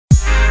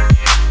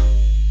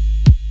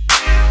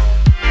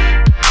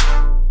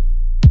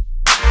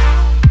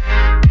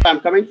I'm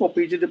coming for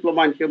PG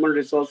Diploma in Human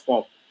Resource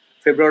for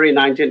February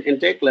 19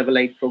 intake, level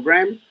 8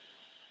 program.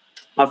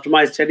 After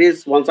my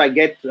studies, once I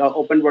get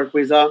open work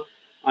visa,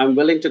 I'm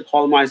willing to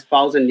call my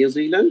spouse in New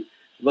Zealand.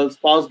 Will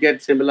spouse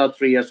get similar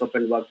 3 years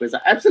open work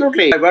visa?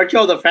 Absolutely. By virtue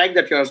of the fact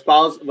that your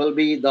spouse will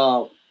be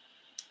the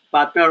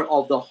partner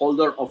of the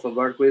holder of a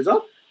work visa,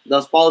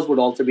 the spouse would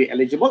also be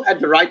eligible. At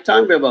the right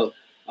time, we will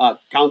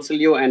counsel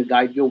you and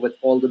guide you with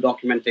all the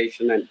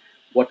documentation and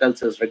what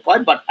else is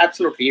required. But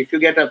absolutely, if you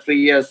get a 3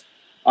 years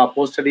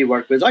post-study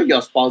work visa,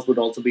 your spouse would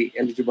also be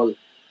eligible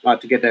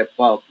to get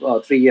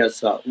a 3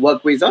 years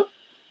work visa.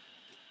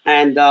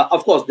 And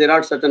of course, there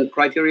are certain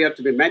criteria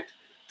to be met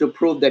to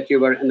prove that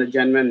you were in a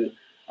genuine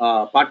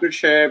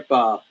partnership.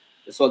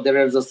 So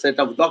there is a set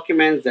of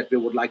documents that we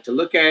would like to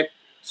look at.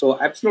 So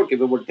absolutely,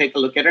 we would take a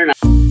look at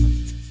it.